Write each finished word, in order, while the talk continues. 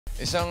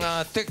isang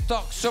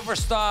TikTok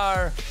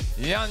superstar,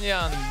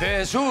 Yanyan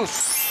de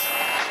Jesus.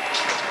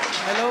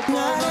 Hello po,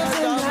 mga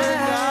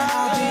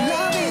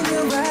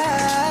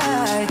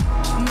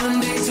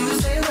Monday,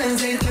 Tuesday,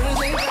 Wednesday,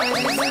 Thursday,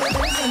 Friday,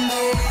 Saturday,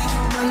 Sunday.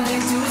 Monday,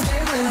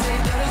 Tuesday, Wednesday,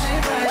 Thursday,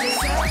 Friday,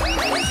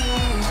 Saturday.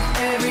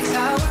 Every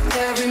hour,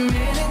 every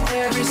minute,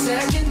 every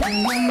second,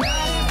 and the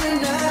night after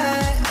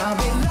night. I'll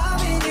be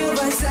loving you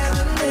by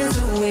 7 days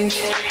a week.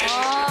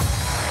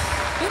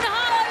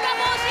 Hinahamon ka,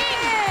 bossing!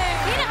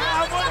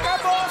 Hinahamon ka,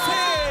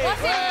 bossing!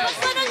 Bossing, mas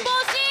pa ng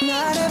bossing!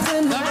 Night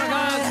after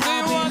night,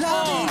 I'll be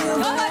loving you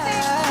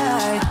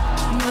right.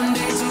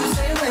 Monday,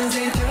 Tuesday,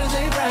 Wednesday,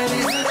 Thursday,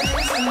 Friday,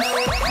 Saturday,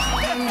 Sunday.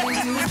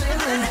 Monday, Tuesday,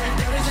 Wednesday,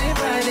 Thursday,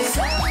 Friday,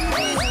 Saturday.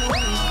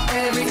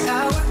 Every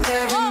hour,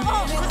 every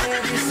minute,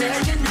 every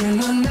second, and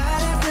the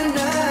night after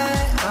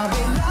night. I'll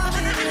be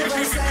loving you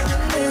by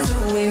 7 days a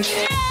week.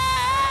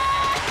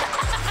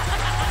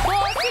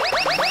 Bossing!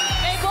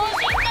 Eh,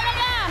 bossing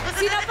talaga!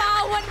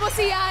 Sinapawan mo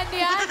si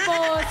Yanyan,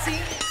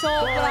 bossing.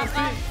 Sobra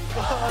ka.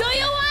 Do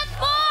you want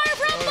more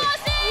from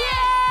bossing?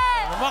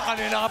 Yeah! Naman,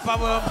 kanina ka pa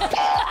mo.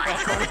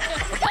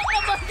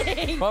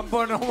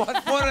 Pampo ng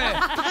 1-4 eh.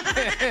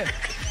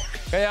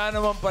 Kaya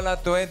naman pala,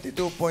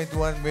 22.1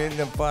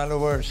 million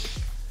followers.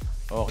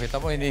 O,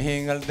 kita mo,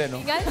 hinihingal din,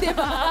 no? Hingal, di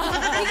ba?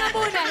 Hinga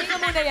muna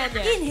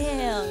Yanyan.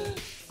 Inhale.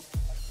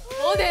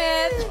 Hold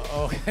it.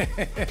 Okay.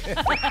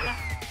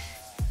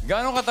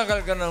 Gano'ng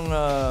katagal ka nang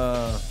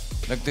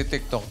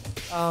nagtitiktok?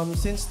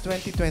 Since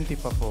 2020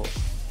 pa po.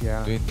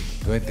 Yeah.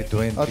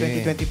 2020. Oh,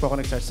 2020 po ako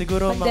nag-start.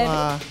 Siguro Pandemic?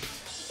 mga...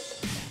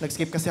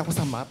 Nag-skip kasi ako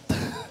sa math.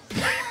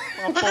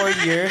 Mga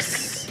 4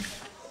 years.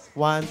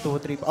 1,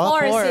 2, 3... Oh,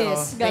 4.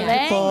 Horses. Thank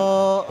you Galing. po.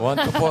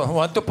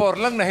 1 to 4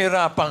 lang,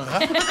 nahirapan ka.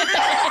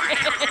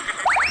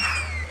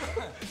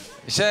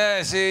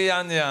 Si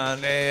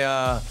Yanyan,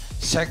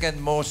 second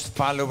most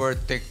follower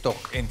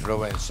TikTok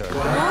influencer.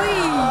 Uy!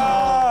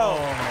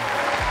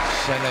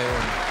 Siya na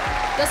yun.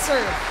 The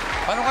surf.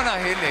 Paano ka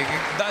nahilig?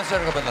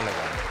 Dancer ka ba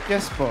talaga?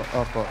 Yes po.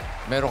 Opo.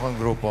 Meron kang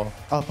grupo?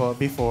 Opo,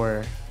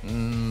 before.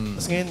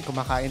 Tapos ngayon,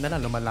 kumakain na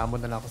lang. Lumalamon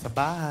na lang ako sa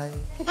bahay.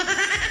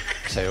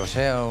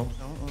 Sayo-sayaw.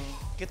 Oo.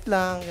 Kit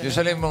lang. ganun.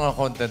 Usually mga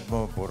content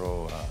mo,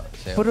 puro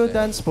sayaw. Puro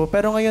dance po.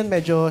 Pero ngayon,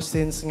 medyo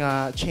since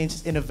nga change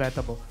is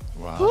inevitable.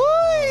 Wow.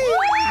 Uy!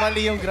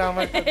 Mali yung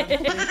grammar ko.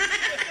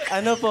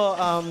 Ano po,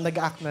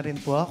 nag-act na rin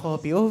po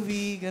ako. POV,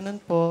 ganun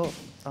po.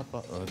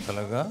 Opo. Oh,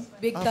 talaga?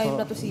 Big time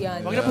na to si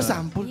Yanyan. Huwag na po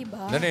sample.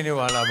 Diba?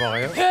 Naniniwala ba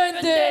kayo?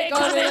 Hindi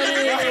kami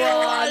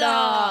naniniwala.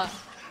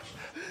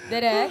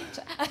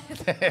 Direct?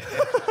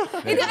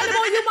 Hindi, alam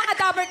mo, yung mga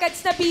Dabber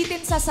Cats na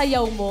bitin sa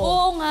sayaw mo.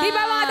 Oo nga. Di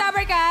ba mga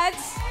Dabber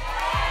Cats?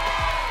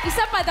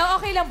 Isa pa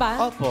daw, okay lang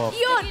ba? Opo.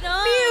 Yun,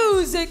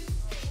 music!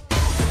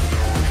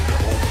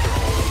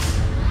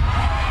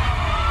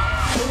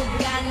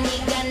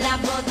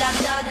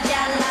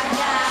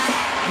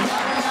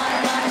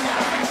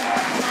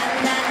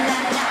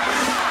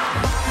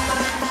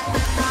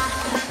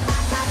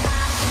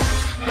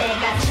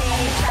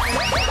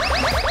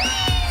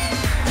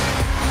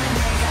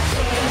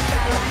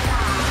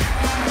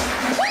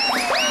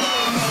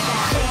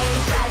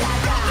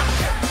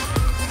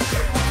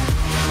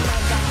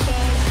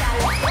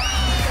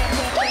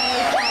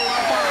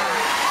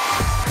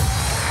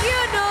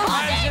 Yun, no?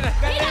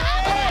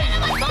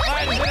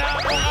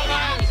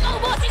 Ikaw,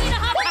 bossing,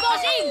 hinahabol,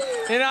 bossing!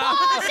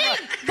 Bossing!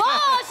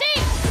 Bossing!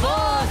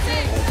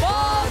 Bossing!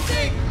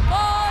 Bossing!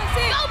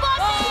 Bossing! Ikaw,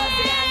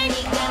 bossing!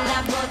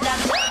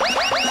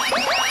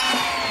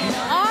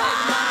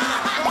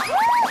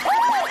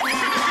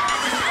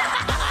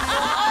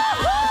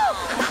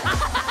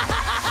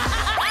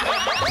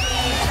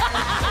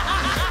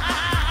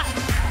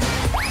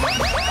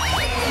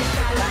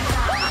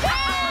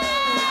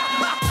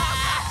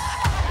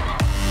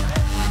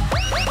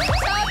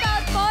 Shout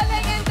out,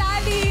 Coleng and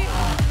Dali.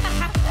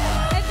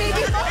 And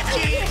baby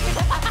Mochi.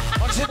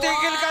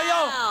 Magsitigil kayo!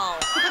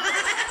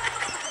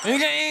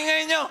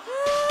 Ingay-ingay nyo!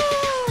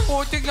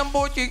 Putik ng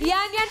putik.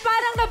 Yan,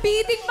 parang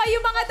nabiting pa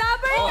yung mga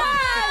Dabber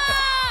Cats.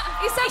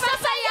 Isa pa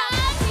sa yan.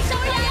 Isa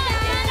pa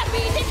yan!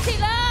 Nabitin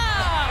sila!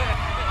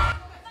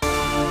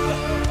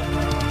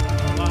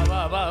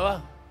 Ba.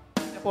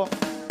 Ano po?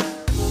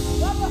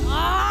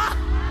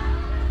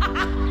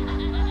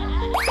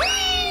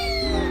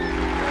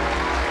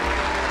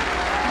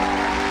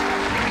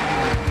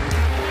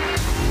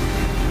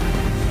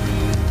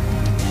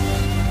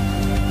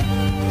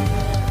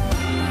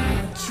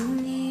 You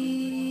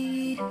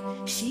need,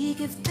 she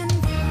gives them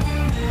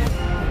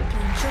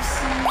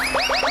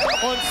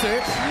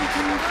Concert?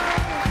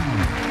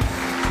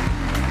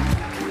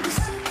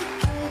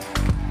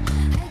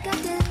 I got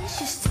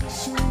delicious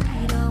taste. You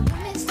need a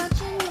woman's touch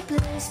in your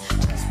place.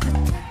 Just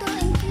protect her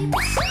and keep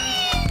it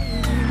safe.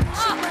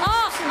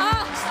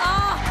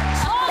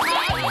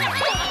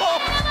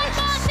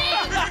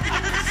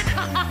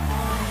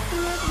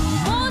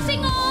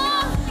 Bossing,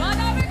 oh! Mga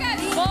Dabber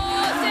Cats.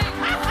 Bossing!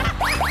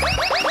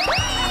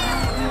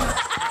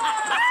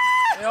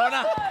 Ayaw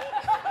na.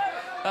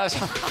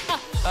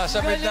 Nasa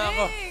bed na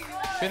ako.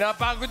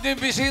 Pinapagod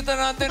yung bisita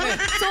natin eh.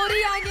 Sorry,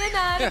 Yanyan,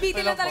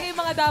 Nabitin lang talaga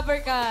yung mga Dabber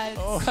Cats.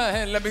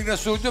 Okay, labig na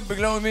studio,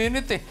 biglang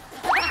uminit eh.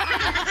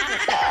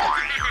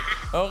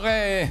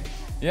 Okay,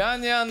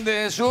 Yanyan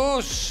de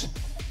Jesus.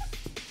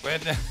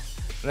 Pwede.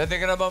 Ready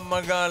ka na ba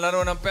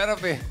maglaro ng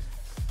Peraphy?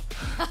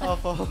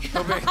 Opo.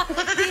 Tubig.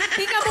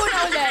 Di ka muna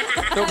ulit.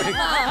 Tubig.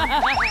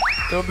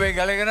 Tubig,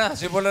 halika na.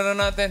 Simulan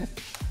na natin.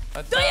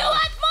 At, Do you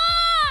want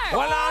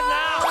more? Wala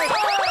na!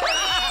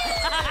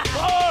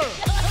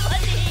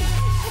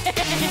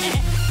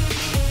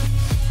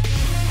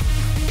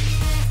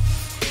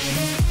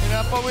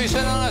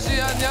 Pinapawisan na nga si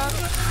Yanyan.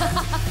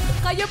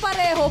 Kayo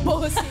pareho,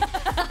 bossing.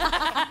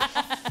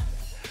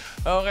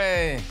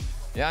 Okay.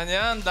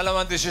 Yanyan,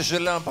 dalawang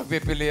desisyon lang ang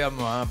pagpipilian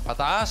mo. Ha?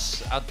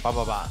 Pataas at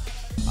pababa.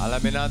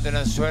 Alamin natin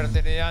ang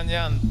swerte ni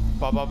Yanyan.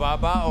 Pababa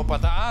ba o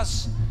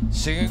pataas?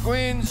 Singing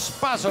Queens,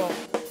 pasok!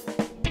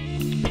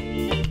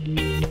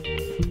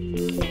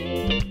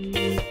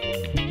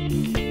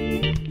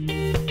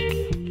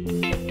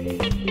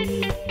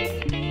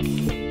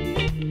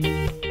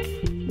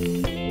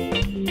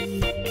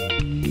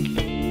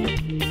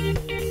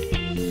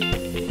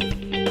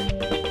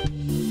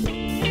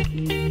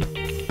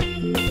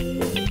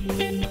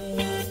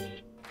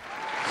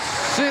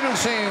 Sinong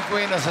singing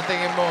queen na sa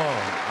tingin mo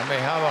ang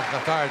may hawak na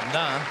card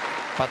na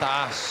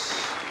pataas?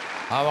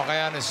 Hawak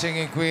kaya ng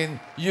singing queen,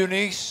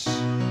 Eunice?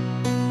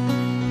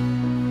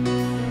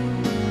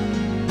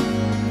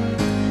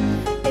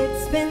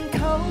 It's been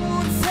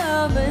cold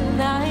summer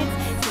nights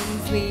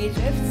since we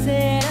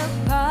drifted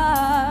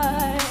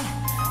apart.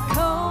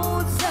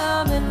 Cold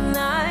summer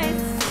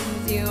nights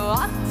since you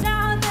walked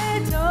out the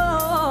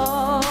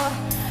door.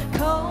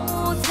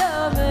 Cold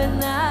summer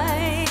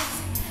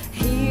nights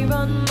here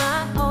on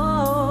my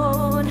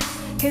own.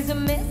 'Cause I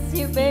miss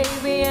you,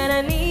 baby, and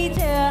I need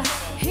you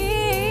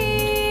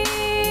here.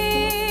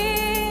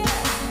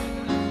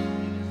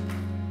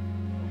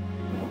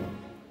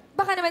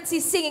 Baka naman si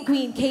Singing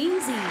Queen,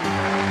 Casey.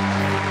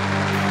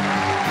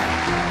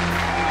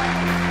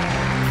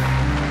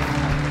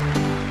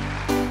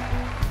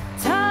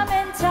 Time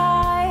and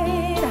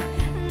tide,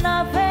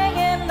 nothing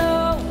and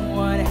no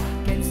one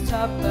can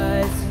stop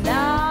us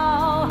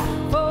now.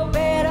 For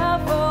better,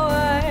 for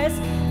worse,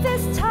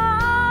 this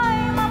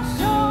time I'm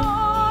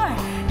sure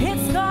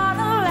it's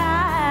gonna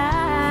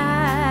last.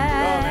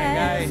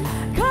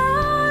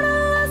 Gonna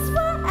last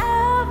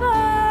forever.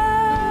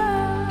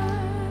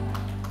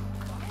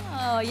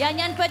 Oh,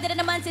 Yanyan, pwede na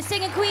naman si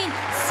Singing Queen,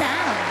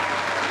 Sam.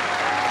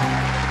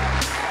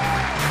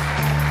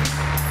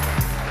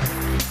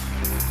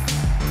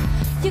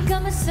 You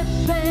got me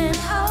slipping,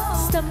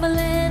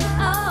 stumbling,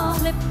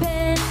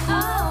 flipping,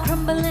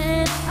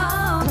 crumbling,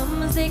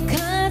 clumsy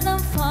 'cause I'm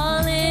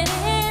falling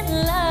in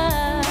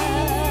love.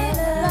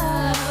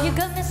 You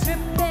got me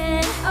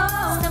slipping,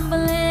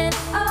 stumbling,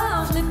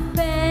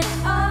 flipping,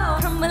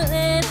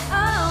 crumbling,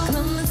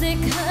 clumsy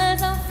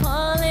 'cause I'm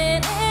falling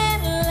in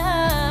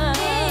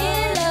love.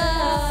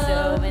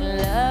 So in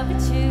love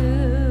with you.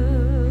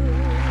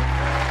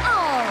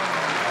 Oh!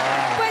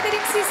 Pwede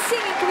rin si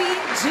Singing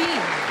Queen, G.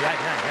 Yan.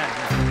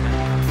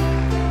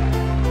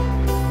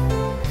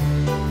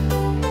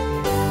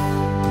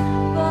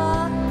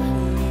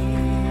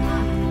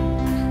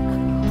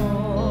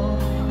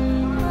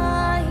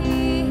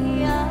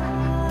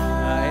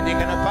 Hindi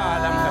ka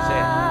nagpaalam kasi.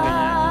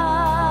 Ganyan.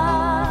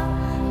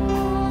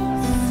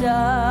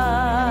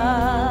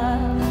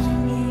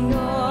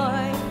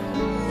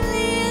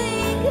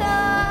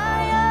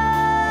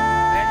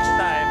 Next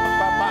time,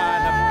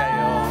 magpapaalam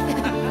kayo.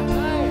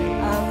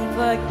 Ang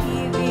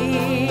pag-ibig,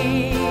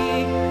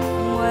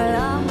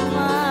 walang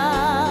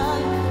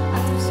man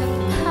at siyang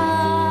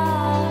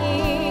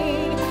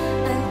tanging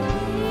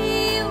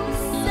aliw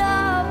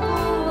sa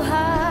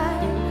buhay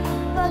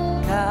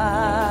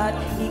pagkat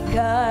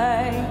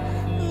ika'y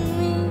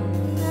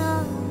minamahal.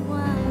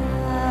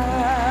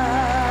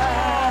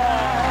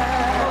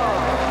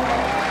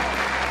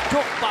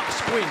 Jukebox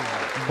Queen.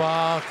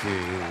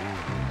 Bakit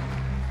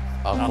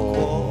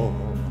ako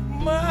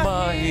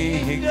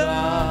mahihiga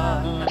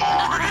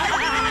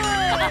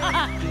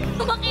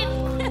Bakit?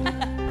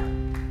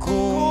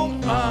 kung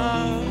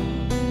ang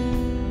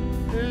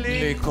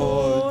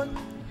likod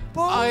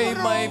ay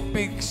may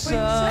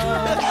piksa?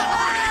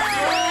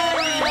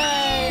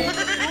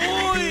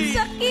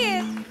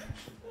 Sakit!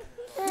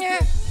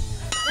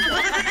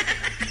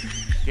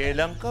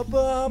 Kailan ka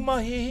ba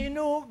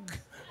mahihinog?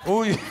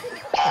 Uy!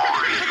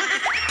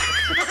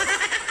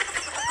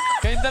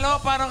 Kayong dalawa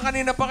parang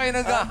kanina pa kayo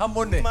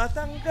naghahamon eh.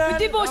 Matanggal.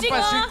 Hindi, bossing,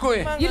 Napansin ko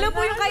eh. Yun lang po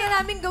yung kaya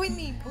namin gawin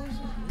ni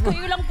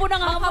Kayo lang po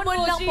nang hamon,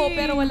 Hamon lang po,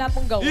 pero wala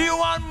pong gawa. You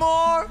want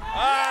more?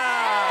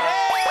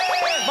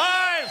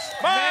 Miles!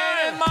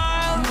 Miles!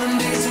 Miles!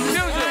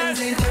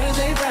 Wednesday,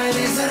 Thursday,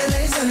 Friday,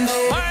 Saturday,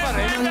 Sunday.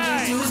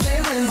 Monday, Tuesday,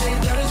 Wednesday,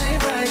 Thursday,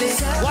 Friday,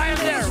 Saturday. Wild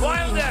there!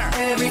 Wild there!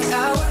 Every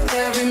hour,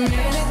 every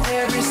minute,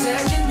 every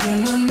second, you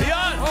know.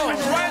 Yan! Oh,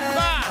 wild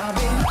ba?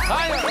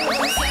 Higher!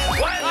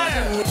 Wild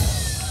there!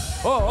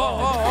 Oh.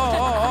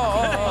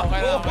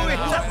 Uy!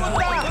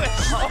 Sapunta!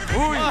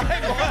 Uy!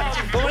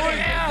 Uy!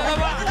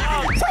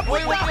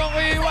 Uy! Huwag niyo ko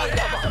iwan!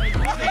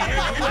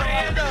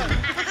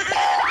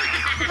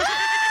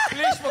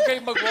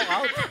 mag-walk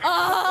out.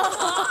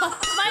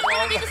 Smile mo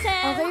na dito,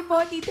 Sir. Okay po,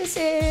 Tito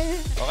Sir.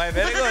 Okay,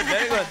 very good,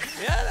 very good.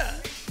 Yan.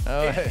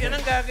 Okay. Yan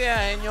ang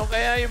gagayahin nyo.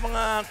 Kaya yung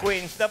mga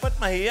queens, dapat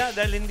mahiya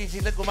dahil hindi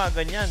sila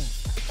gumaganyan.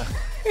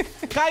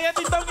 Kaya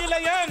din daw nila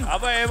yan.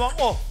 Aba, ewan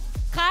ko.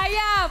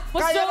 Kaya!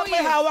 Kaya lang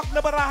may hawak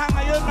na baraha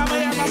ngayon.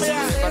 Mamaya.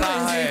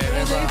 Baraha eh.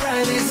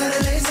 Friday,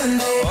 Saturday,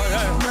 Sunday.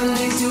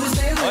 Monday,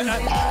 Tuesday,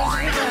 Wednesday,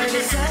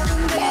 Friday,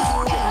 7 days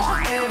a week.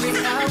 Every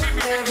hour,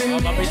 every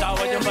minute.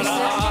 Mapitawan yung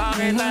baraha.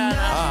 Kita.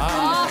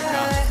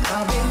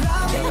 I'll be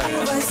loving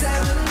you by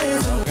 7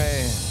 days a week.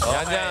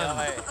 Okay. Yan.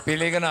 okay.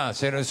 Pili ka na.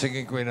 Sino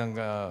singing queen ang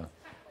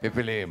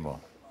pipiliin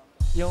mo?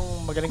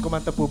 Yung magaling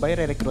kumanta po ba,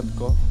 i-recruit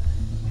ko?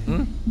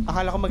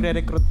 Akala ko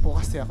magre-recruit po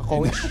kasi ako.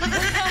 Coach.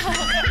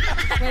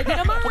 Pwede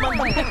naman.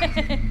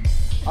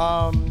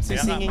 Si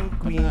singing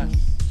queen,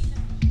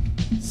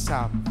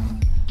 Sam.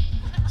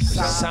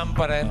 Sam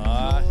pa rin.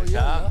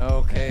 Sam.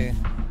 Okay.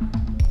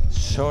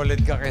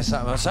 Solid ka kay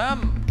Sam.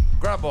 Sam,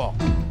 grab walk.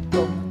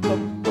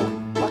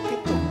 Bakit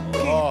to?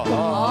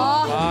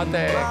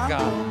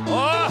 Teka.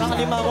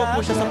 Nakalimango po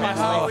siya sa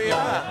paso. Hawi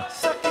ka.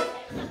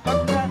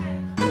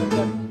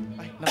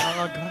 Ay,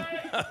 nangangagat.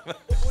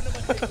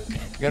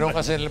 Ganon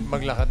kasi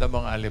maglakad ang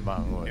mga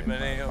alimango. Iba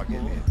na yun.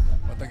 Pagilid.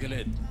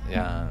 Patagilid.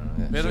 Yan.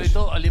 Pero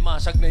ito,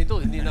 alimasag na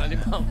ito. Hindi na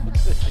alimango.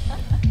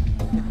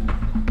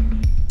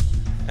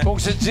 Kung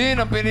si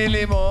Jean ang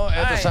pinili mo,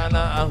 eto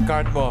sana ang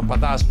card mo.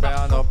 Pataas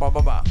pa yan o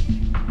pababa.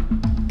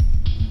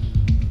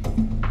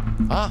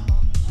 Ha?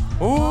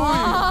 Uy!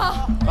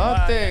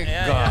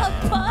 Teka.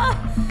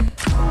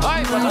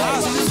 Ay,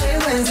 pataas! Tuesday,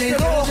 Wednesday,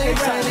 Thursday,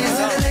 Friday,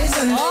 Saturday,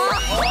 Sunday.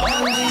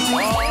 Monday,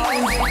 Tuesday,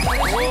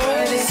 Wednesday,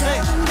 Friday,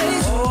 7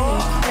 days a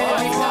week.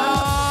 Every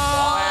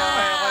hour.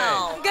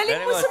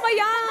 Galing mo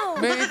sumayaw.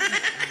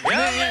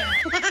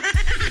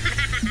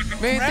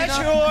 May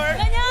Pressure!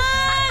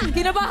 Ganyan!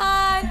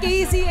 Kinabahan,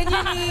 Casey and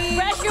Yuni.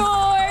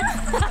 Pressured.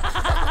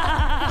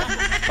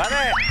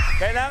 Pare,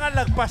 kailangan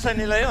lagpasan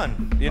nila yon.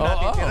 Hindi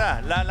natin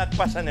tira.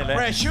 Lalagpasan nila yun.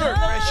 Pressure.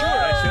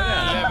 Pressure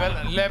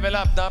yan. level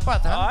up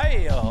dapat, ha?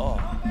 Ay, oo.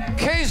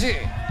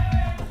 Casey!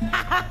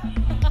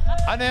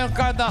 Ano yung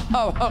card na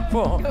hawak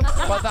mo?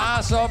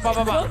 Pataas o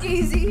pababa? Go,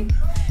 Casey.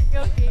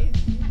 Go, Casey.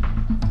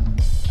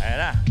 Ayan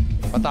na.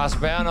 Pataas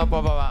ba yan o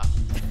pababa?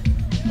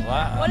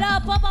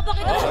 Wala pa,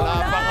 papakita mo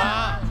Wala pa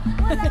nga.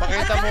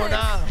 Pakita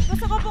muna.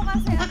 Gusto ko po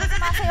kasi ako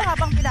sumasayo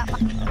habang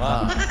pinapakita.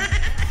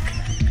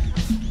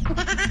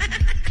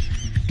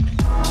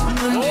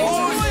 Monday,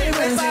 Tuesday,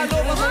 Wednesday,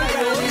 Monday,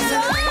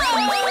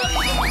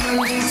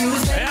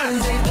 Tuesday,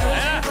 Wednesday,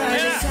 Thursday,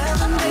 Friday,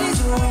 7 days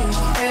a week.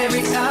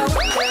 Every hour,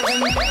 every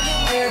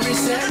minute, every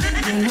second,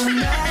 you know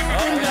night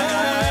and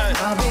night.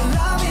 I'll be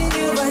loving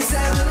you by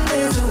 7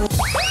 days a week.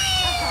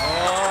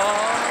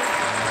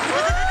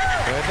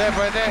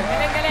 Pwede.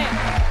 Galing.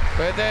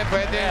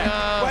 Pwede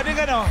nga. Pwede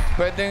ka, no?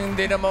 Pwede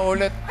hindi na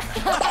maulit.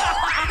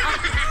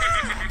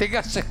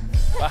 Tigas eh.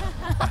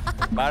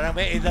 Parang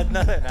may edad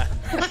na rin, ha?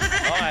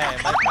 Okay,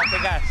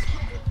 matigas.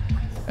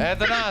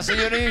 Eto na, si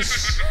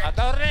Eunice.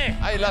 Attorney!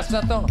 Ay, last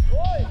na to.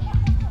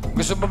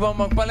 Gusto mo bang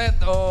magpalit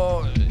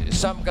o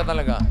Sam ka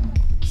talaga?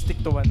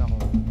 Stick to one ako.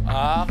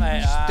 Okay,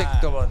 Stick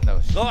to one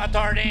daw. Go,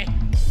 attorney!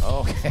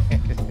 Okay.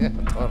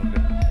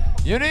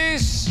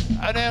 Eunice,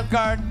 ano yung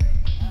card?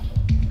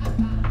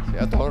 Si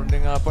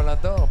attorney nga pala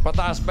to.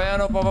 Pataas ba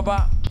yan o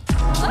pababa?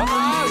 Tuesday,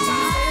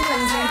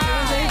 Wednesday,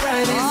 Thursday,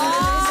 Friday,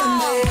 Saturday,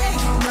 Sunday.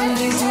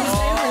 Monday,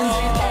 Tuesday,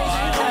 Wednesday,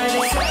 Thursday,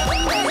 Friday, 7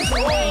 days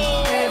a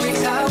week. Every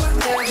hour,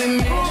 every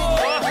minute,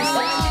 every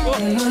second,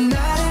 you know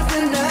night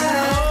after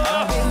night.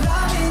 I'll be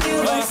loving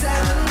you by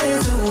 7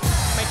 days a week.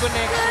 May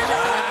connection.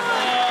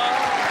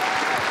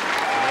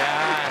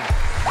 Yan.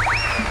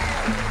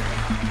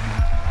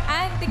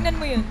 Ann, tignan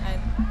mo yun, Ann.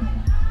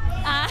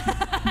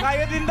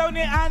 Kaya din daw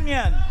ni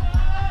Yanyan.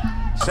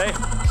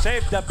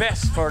 Save the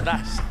best for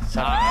last.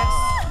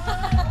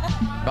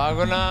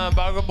 Bago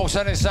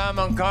buksan ni Sam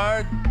ang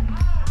card.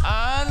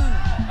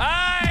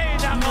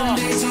 Ay, nako!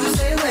 Monday,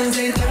 Tuesday,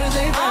 Wednesday,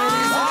 Thursday,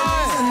 Friday,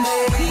 Saturday,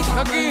 Sunday.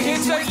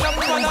 Naghihintay lang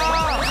pala.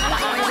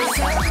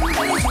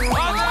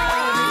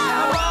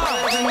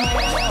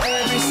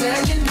 Every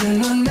second, you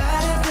know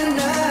night after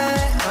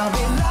night. I'll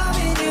be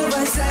loving you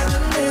by 7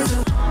 days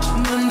a week.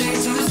 Monday,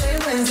 Tuesday,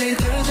 Wednesday,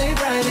 Thursday,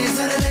 Friday,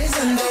 Saturday,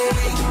 Sunday.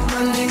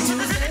 Monday,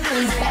 Tuesday,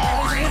 Wednesday,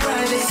 Thursday,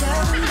 Friday,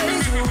 7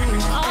 days a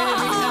week. Every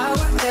hour,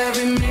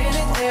 every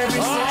minute,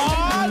 every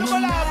second, you know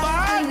night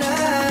after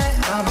night.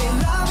 I'll be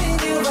loving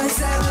you by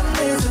 7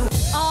 days a week.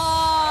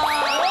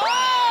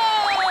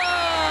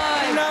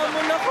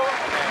 Namon ako.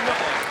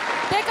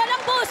 Teka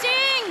lang,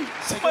 bossing!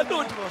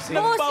 Sumalud.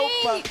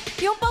 Bossing!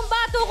 Yung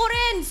pambato ko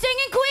rin!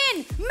 Singing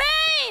Queen!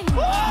 Main!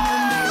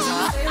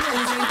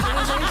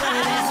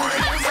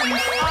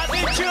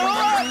 Attitude!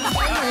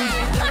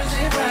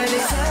 Thursday,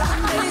 Friday,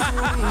 7 days a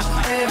week.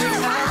 Every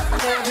hour,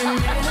 every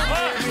minute,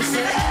 every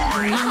second,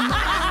 you know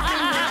night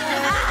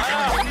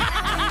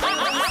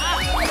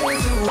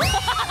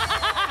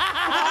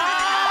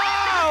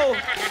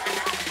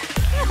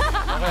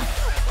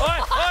Oy!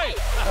 Oy!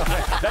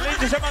 Dali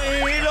dito sa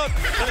manghihilot.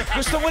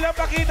 Gusto mo lang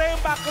pakita yung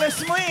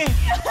backless mo eh.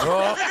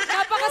 Oh.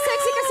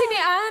 Napaka-sexy kasi ni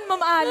Ann,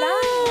 Ma'am Ala.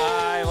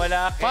 Ay,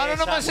 wala kayo. Paano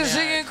naman si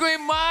Singing Queen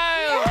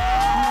Miles?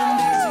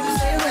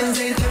 Tuesday,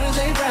 Wednesday,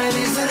 Thursday,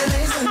 Friday,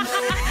 Saturday,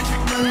 Sunday.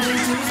 Monday,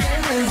 Tuesday,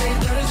 Wednesday,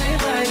 Thursday,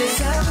 Friday,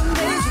 7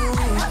 days a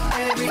week.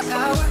 Every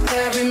hour,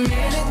 every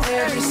minute,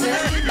 every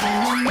second.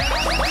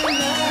 Every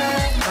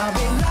night, I'll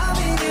be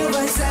loving you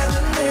by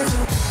 7 days a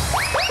week.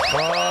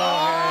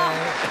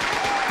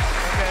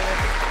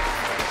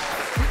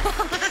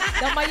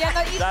 Damayan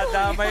na ito.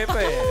 Dadamay pa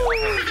eh.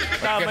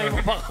 Damay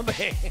mo pa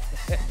kami.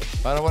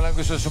 Parang walang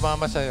gusto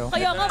sumama sa'yo.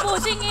 Kaya nga,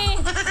 bossing eh.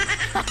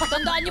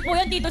 Tandaan niyo po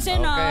yan, Tito Sen,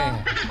 Okay.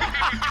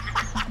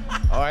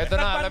 Oh, ito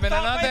na. Alamin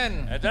na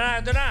natin.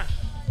 Ito na.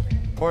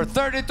 For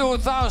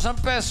 32,000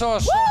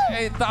 pesos,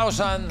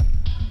 8,000.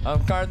 Ang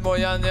card mo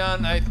yan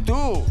ay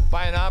 2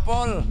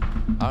 pineapple.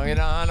 Ang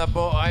hinahanap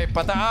mo ay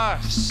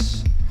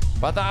pataas.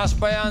 Pataas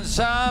ba yan,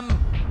 Sam?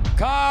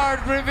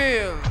 Card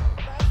reveal.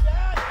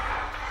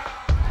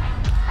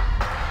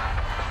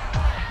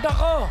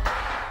 Nako!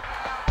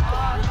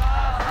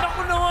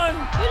 Nako naman!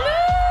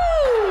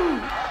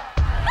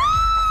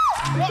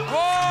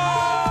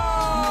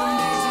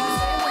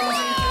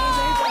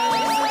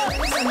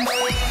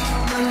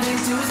 Monday,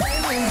 Tuesday,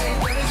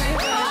 Wednesday,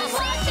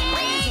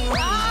 Thursday,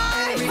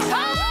 Friday,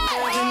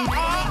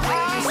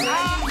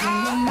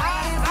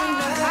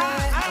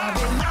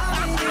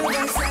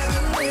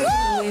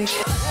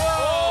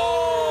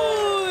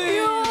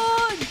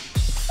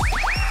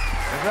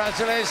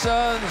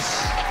 Congratulations!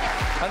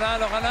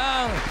 Panalo ka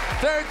ng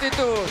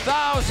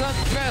 32,000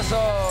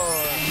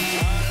 pesos!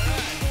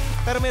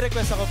 Pero may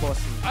request ako, boss.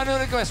 Ano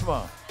request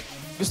mo?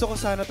 Gusto ko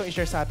sana itong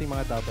i-share sa ating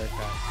mga Dabber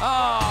Cats.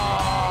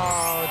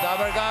 Oh!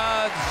 Dabber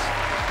Gods!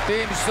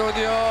 Team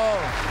Studio!